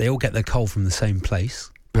it out. They all get their coal from the same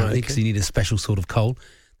place, apparently, because you need a special sort of coal.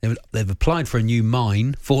 They've applied for a new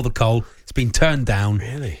mine for the coal. It's been turned down.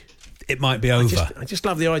 Really? It might be over. I just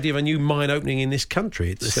love the idea of a new mine opening in this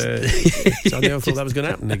country. I never thought that was going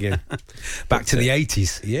to happen again. Back to the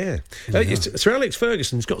 80s. Yeah. Sir Alex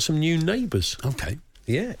Ferguson's got some new neighbours. Okay.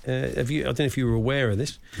 Yeah. I don't know if you were aware of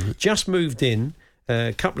this. Mm-hmm. Just moved in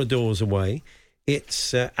a couple of doors away.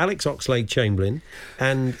 It's Alex Oxlade-Chamberlain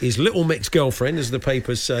and his little mixed girlfriend, as the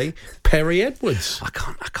papers say, Perry Edwards. I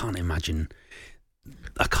can't imagine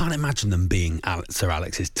them being Sir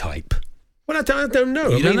Alex's type. Well, I don't know.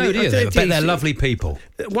 You don't know, do you? I bet they're lovely people.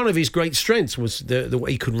 One of his great strengths was the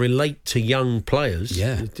way he could relate to young players.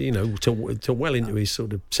 Yeah. You know, to well into his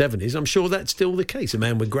sort of 70s. I'm sure that's still the case. A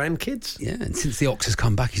man with grandkids. Yeah, and since the Ox has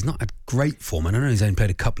come back, he's not had great form. And I know he's only played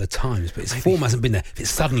a couple of times, but his form hasn't been there. If it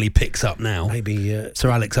suddenly picks up now, maybe Sir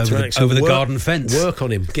Alex over the garden fence. Work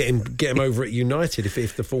on him. Get him over at United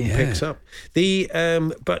if the form picks up.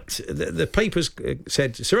 But the papers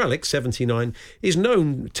said Sir Alex, 79, is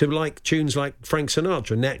known to like tunes like Frank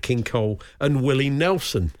Sinatra, Nat King Cole and Willie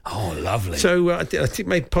Nelson. Oh, lovely. So I think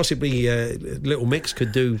maybe possibly Little Mix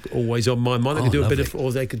could do Always on My Mind. They could do lovely. a bit of,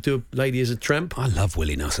 or they could do a Lady as a Tramp. I love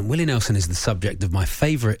Willie Nelson. Willie Nelson is the subject of my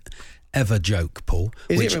favourite ever joke, Paul.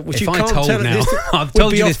 Which if I told now, I've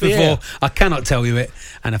told you this before, I cannot tell you it,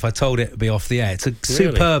 and if I told it, it'd be off the air. It's a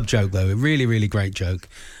superb joke, though. A really, really great joke.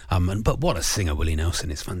 But what a singer Willie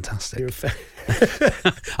Nelson is. Fantastic.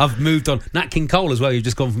 I've moved on. Nat King Cole as well. You've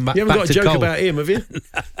just gone from back to Cole. You haven't got a joke about him, have you?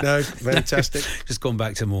 No, fantastic. Just gone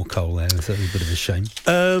back to more Cole there. It's a bit of a shame.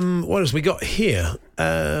 What else we got here?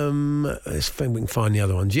 Let's see if we can find the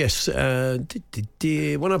other ones. Yes.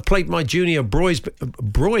 When I played my junior boys brigade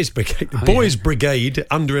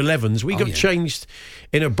under 11s, we got changed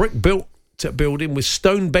in a brick-built building with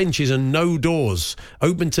stone benches and no doors,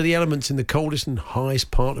 open to the elements in the coldest and highest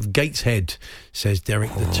part of Gateshead, says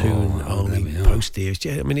Derek the Toon Army Post here.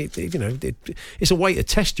 Yeah, I mean, it's a way to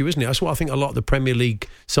test you, isn't it? That's what I think a lot of the Premier League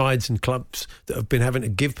sides and clubs that have been having to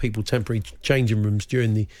give people temporary changing rooms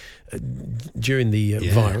during the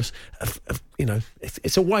virus.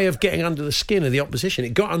 It's a way of getting under the skin of the opposition.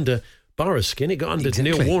 It got under Borough's skin. It got under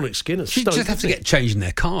Neil Warnock's skin. You just have to get changed in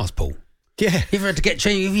their cars, Paul. Yeah. You ever had to get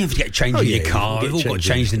changed? You have to get changed in your car. They've all got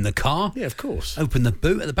changed in the car. Yeah, of course. Open the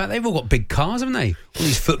boot at the back. They've all got big cars, haven't they? All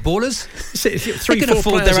these footballers. They can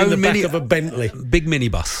afford their own back of a Bentley. Big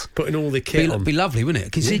minibus. Putting all the kit on. Be lovely, wouldn't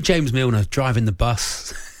it? Can you see James Milner driving the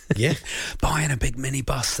bus? Yeah. Buying a big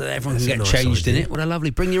minibus so that everyone can get changed in it. What a lovely.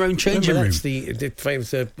 Bring your own changing room. That's the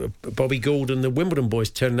famous Bobby Gould and the Wimbledon boys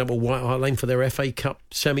turning up at White Hart Lane for their FA Cup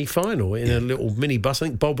semi-final in a little minibus. I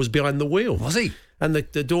think Bob was behind the wheel. Was he? And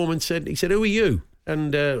the doorman said, who are you?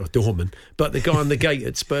 And doorman, but the guy on the gate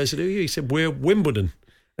at Spurs said, who are you? He said, we're Wimbledon.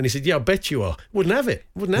 And he said, yeah, I bet you are. Wouldn't have it.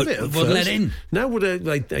 Wouldn't let in. No,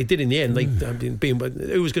 they did in the end.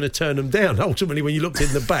 Who was going to turn them down? Ultimately, when you looked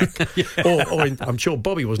in the back, I'm sure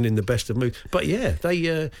Bobby wasn't in the best of moods. But yeah,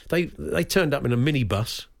 they turned up in a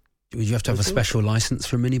minibus. Would you have to have a special licence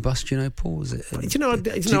for a minibus? Do you know, Paul? Does it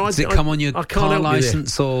I come on your car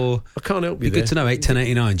licence, or I can't help you? Be good to know.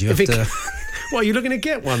 81089. Do you have to? Well, are you looking to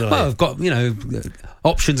get one? Well, I've got,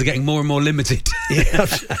 options are getting more and more limited. Yeah,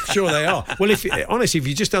 I'm sure they are. Well, honestly, if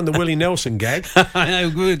you just done the Willie Nelson gag, I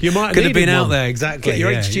know, you might could have been out there, exactly. Get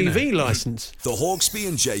your HGV licence. The Hawksbee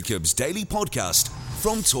and Jacobs Daily Podcast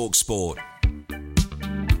from TalkSport.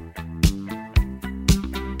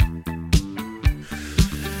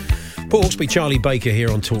 Paul Hawksbee, Charlie Baker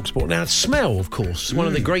here on TalkSport. Now, smell, of course, one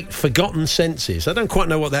of the great forgotten senses. I don't quite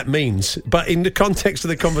know what that means, but in the context of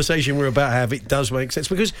the conversation we're about to have, it does make sense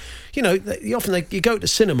because, you go to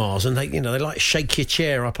cinemas and they like shake your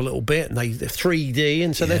chair up a little bit and they're 3D,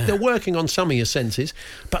 and so they're working on some of your senses.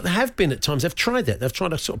 But there have been at times they've tried that. They've tried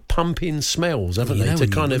to sort of pump in smells, haven't they?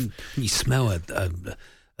 When you smell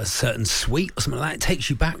a certain sweet or something like that, it takes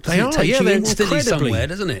you back. They're instantly somewhere,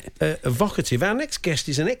 doesn't it? Evocative. Our next guest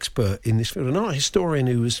is an expert in this field, an art historian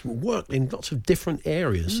who has worked in lots of different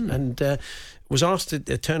areas and was asked to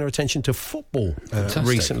turn her attention to football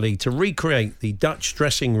recently to recreate the Dutch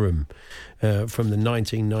dressing room from the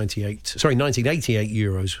 1988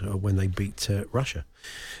 Euros when they beat Russia.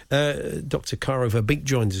 Dr. Caro Verbeek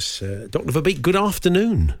joins us. Dr. Verbeek, good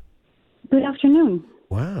afternoon. Good afternoon.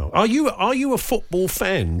 Wow. Are you a football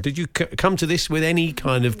fan? Did you come to this with any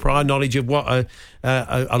kind of prior knowledge of what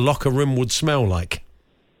a locker room would smell like?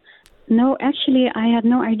 No, actually, I had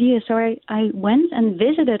no idea. So I went and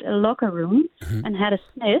visited a locker room and had a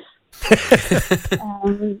sniff.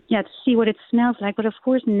 To see what it smells like. But of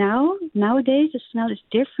course, nowadays, the smell is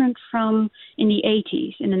different from in the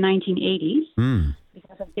 80s, in the 1980s,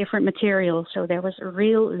 because of different materials. So there was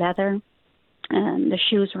real leather. The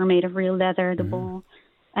shoes were made of real leather, the ball.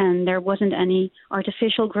 And there wasn't any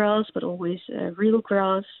artificial grass, but always real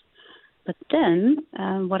grass. But then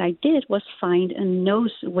what I did was find a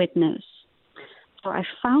nose witness. So I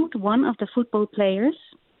found one of the football players,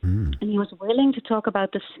 and he was willing to talk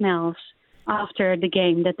about the smells after the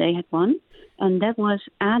game that they had won. And that was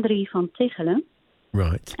Adrie van Tichelen.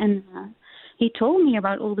 Right. And he told me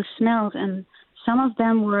about all the smells, and some of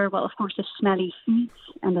them were, well, of course, the smelly feet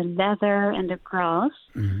and the leather and the grass,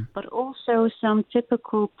 but also some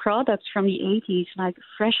typical products from the 80s, like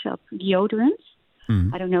Fresh Up deodorants.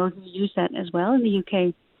 I don't know if you use that as well in the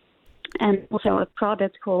UK. And also a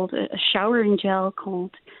product called a showering gel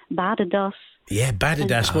called Badedas. Yeah,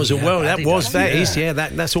 Badedas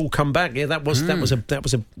that's all come back. Yeah, that was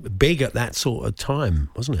a big at that sort of time,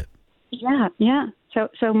 wasn't it? Yeah.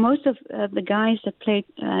 So most of the guys that played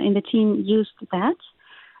in the team used that,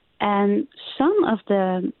 and some of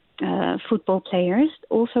the football players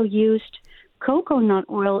also used coconut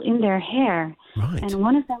oil in their hair. Right. And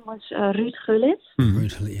one of them was Ruud Gullit.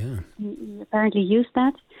 Ruud Gullit, yeah. He apparently used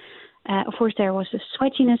that. Of course, there was the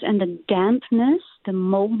sweatiness and the dampness, the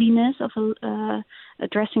moldiness of a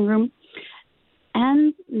dressing room.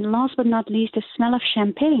 And last but not least, the smell of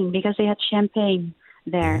champagne, because they had champagne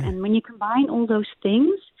there. And when you combine all those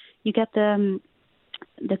things, you get the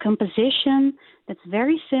composition that's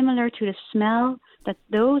very similar to the smell that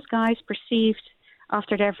those guys perceived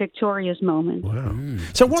after their victorious moment. Wow!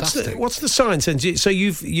 So what's the science? And so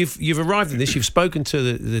you've arrived at this. You've spoken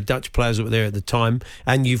to the Dutch players that were there at the time,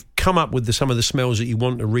 and you've come up with some of the smells that you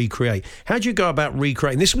want to recreate. How do you go about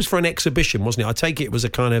recreating? This was for an exhibition, wasn't it? I take it was a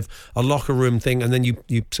kind of a locker room thing, and then you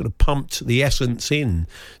sort of pumped the essence in.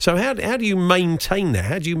 So how do you maintain that?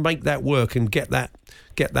 How do you make that work and get that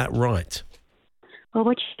right? Well,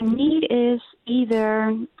 what you need is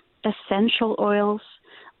either essential oils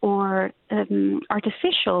or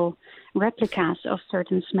artificial replicas of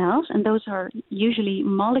certain smells, and those are usually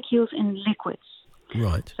molecules in liquids.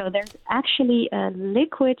 Right. So there's actually a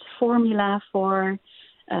liquid formula for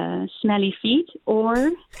smelly feet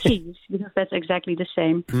or cheese, because that's exactly the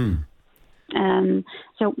same.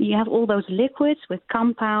 So you have all those liquids with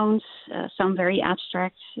compounds, some very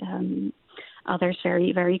abstract, others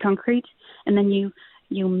very, very concrete. And then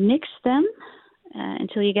you mix them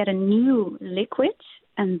until you get a new liquid,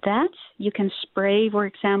 and that you can spray, for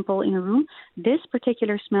example, in a room. This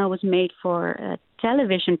particular smell was made for a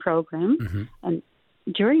television program, and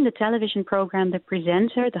during the television program, the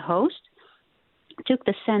presenter, the host, took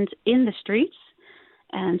the scent in the streets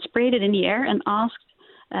and sprayed it in the air and asked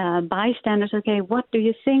bystanders, okay, what do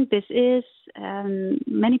you think this is?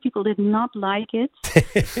 Many people did not like it.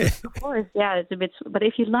 Of course, yeah, it's a bit. But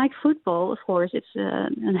if you like football, of course, it's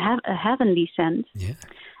a heavenly scent. Yeah.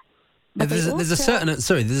 There's a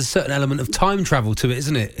certain element of time travel to it,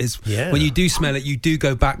 isn't it? When you do smell it, you do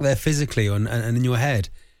go back there physically and in your head.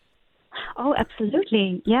 Oh,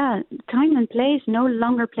 absolutely. Yeah. Time and place no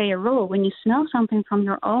longer play a role. When you smell something from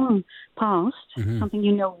your own past, something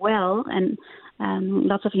you know well, and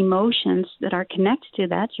lots of emotions that are connected to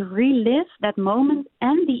that, you relive that moment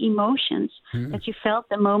and the emotions that you felt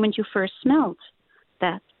the moment you first smelled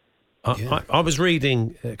that. I was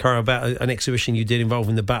reading, Cara, about an exhibition you did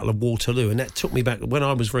involving the Battle of Waterloo, and that took me back when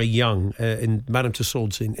I was very young in Madame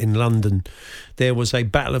Tussauds in London. There was a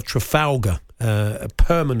Battle of Trafalgar, a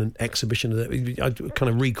permanent exhibition, a kind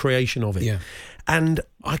of recreation of it. Yeah. And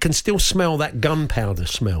I can still smell that gunpowder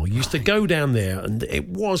smell. You used to go down there, and it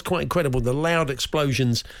was quite incredible, the loud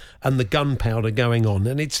explosions and the gunpowder going on.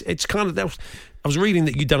 And it's kind of... I was reading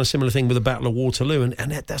that you'd done a similar thing with the Battle of Waterloo,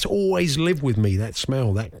 and that's always lived with me, that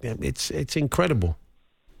smell. It's incredible.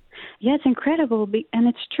 Yeah, it's incredible. And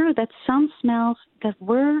it's true that some smells that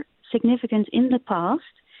were significant in the past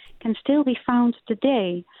can still be found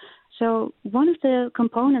today. So one of the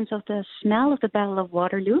components of the smell of the Battle of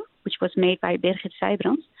Waterloo, which was made by Birgit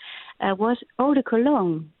Sijbrand, was eau de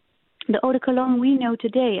cologne. The eau de cologne we know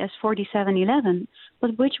today as 4711,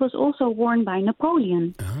 but which was also worn by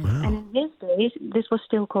Napoleon. Oh, wow. And in his days, this was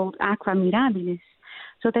still called aqua mirabilis.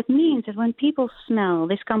 So that means that when people smell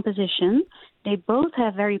this composition, they both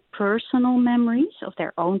have very personal memories of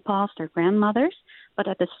their own past, their grandmothers, but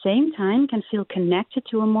at the same time can feel connected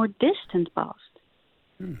to a more distant past.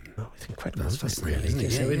 Oh, it's incredible, isn't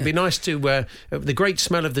it? So it'd be nice to the great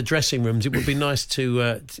smell of the dressing rooms. It would be nice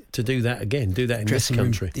to do that again. Do that in this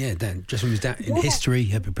country. Dressing rooms in history.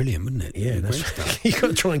 It'd be brilliant, wouldn't it? Yeah, that's right. You got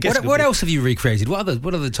to try and get. What else have you recreated? What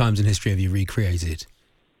other times in history have you recreated?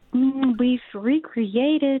 We've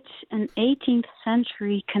recreated an 18th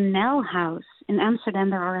century canal house in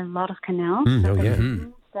Amsterdam. There are a lot of canals.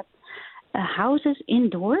 That houses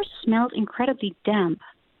indoors smelled incredibly damp.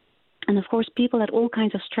 And, of course, people had all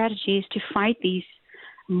kinds of strategies to fight these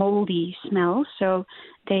moldy smells. So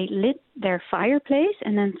they lit their fireplace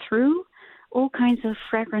and then threw all kinds of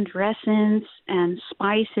fragrant resins and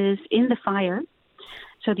spices in the fire.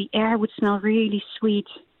 So the air would smell really sweet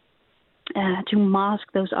to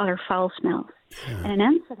mask those other foul smells. Yeah. And in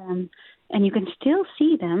Amsterdam, and you can still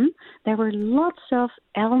see them, there were lots of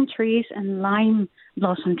elm trees and lime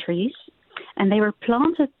blossom trees. And they were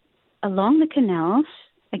planted along the canals,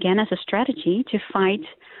 again, as a strategy to fight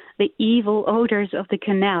the evil odors of the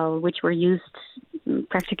canal, which were used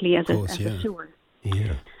practically as a sewer.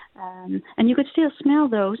 Yeah. And you could still smell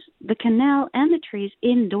the canal and the trees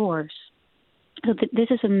indoors. So this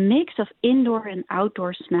is a mix of indoor and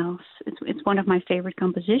outdoor smells. It's one of my favorite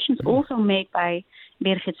compositions, also made by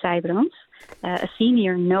Birgit Sijbrand, a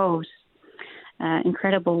senior nose,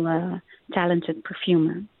 incredible talented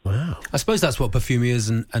perfumer. Wow. I suppose that's what perfumers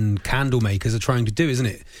and candle makers are trying to do, isn't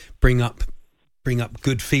it? Bring up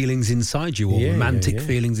good feelings inside you, or romantic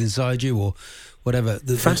feelings inside you, or whatever.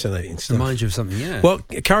 Fascinating stuff. Remind you of something, yeah. Well,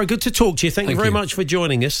 Cara, good to talk to you. Thank you very much for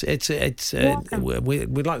joining us. We'd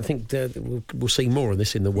like to think that we'll see more of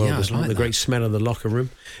this in the world as well. The great smell of the locker room.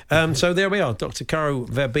 So there we are, Dr. Caro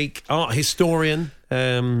Verbeek, art historian,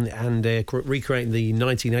 and recreating the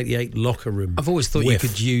 1988 locker room. I've always thought you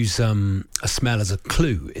could use a smell as a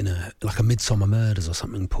clue in a Midsomer Murders or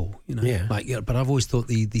something, Paul. But I've always thought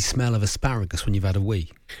the smell of asparagus when you've had a wee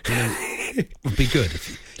would be good.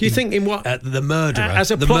 Do you think in what the murderer as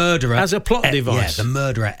a plot device? Yeah, the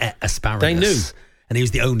murderer ate asparagus. They knew, and he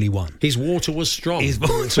was the only one. His water was strong.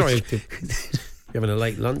 Sorry. Having a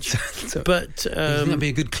late lunch, but that'd be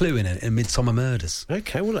a good clue in Midsomer Murders.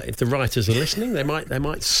 Okay, well, if the writers are listening, they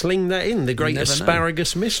might sling that in, the great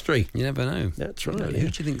asparagus mystery. You never know. That's right. Who do you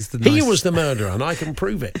think's the He was the murderer, and I can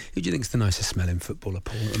prove it. Who do you think's the nicest smelling footballer,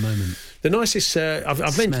 Paul, at the moment? The nicest. I've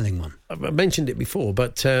smelling one. I mentioned it before,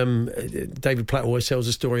 but David Platt always tells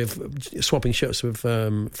the story of swapping shirts with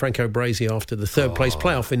Franco Brasi after the third place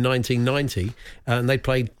playoff in 1990, and they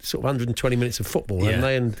played sort of 120 minutes of football, and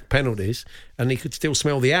they had penalties, and he could still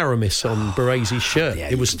smell the Aramis on Baresi's shirt. Yeah,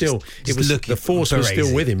 it was still, the force was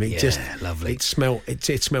still with him. It lovely. It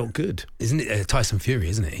smelled good. Isn't it Tyson Fury?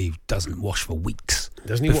 Isn't it? He doesn't wash for weeks.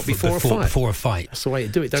 Doesn't he? Before a fight? Before a fight. That's the way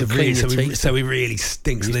to do it. Don't clean your teeth. So he really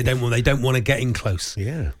stinks. They don't want to get in close.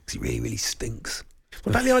 Yeah, because he really, really stinks.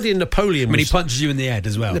 What about the idea Napoleon? I mean, he punches you in the head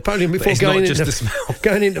as well. Napoleon, before going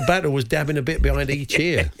into battle, was dabbing a bit behind each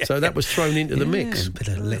ear, so that was thrown into the mix. Bit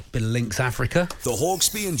of Lynx Africa. The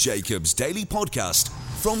Hawksbee and Jacobs Daily Podcast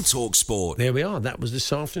from TalkSport. There we are. That was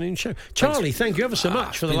this afternoon's show. Charlie, thank you ever so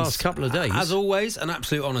much for the last couple of days. As always, an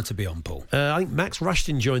absolute honour to be on, Paul. I think Max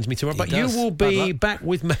Rushton joins me tomorrow, but you will be back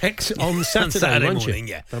with Max on Saturday won't morning,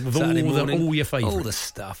 you? Yeah. With Saturday morning, all your favourites. All the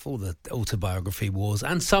stuff, all the autobiography wars,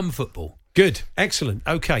 and some football. Good. Excellent.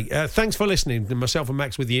 OK. Thanks for listening. Myself and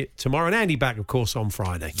Max with you tomorrow, and Andy back, of course, on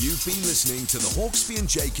Friday. You've been listening to the Hawksbee and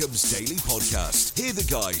Jacobs Daily Podcast. Hear the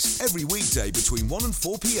guys every weekday between 1 and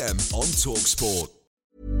 4 p.m. on TalkSport.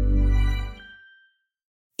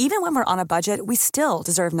 Even when we're on a budget, we still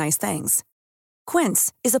deserve nice things.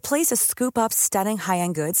 Quince is a place to scoop up stunning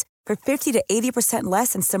high-end goods for 50 to 80%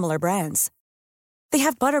 less than similar brands. They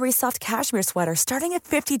have buttery soft cashmere sweaters starting at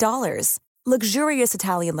 $50, luxurious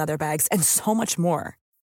Italian leather bags, and so much more.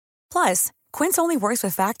 Plus, Quince only works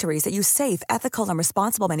with factories that use safe, ethical, and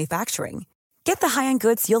responsible manufacturing. Get the high-end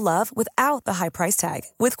goods you'll love without the high price tag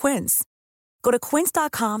with Quince. Go to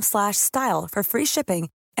quince.com/style for free shipping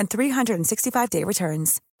and 365-day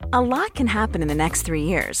returns. A lot can happen in the next 3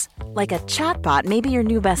 years. Like a chatbot may be your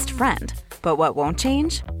new best friend. But what won't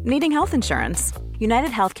change? Needing health insurance.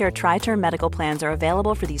 United Healthcare Tri-Term Medical Plans are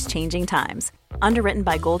available for these changing times. Underwritten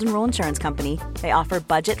by Golden Rule Insurance Company, they offer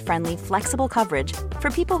budget-friendly, flexible coverage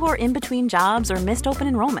for people who are in between jobs or missed open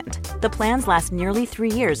enrollment. The plans last nearly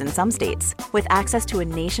 3 years in some states, with access to a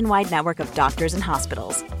nationwide network of doctors and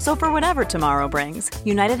hospitals. So for whatever tomorrow brings,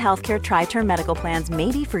 United Healthcare Tri-Term Medical Plans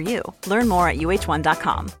may be for you. Learn more at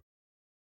uh1.com.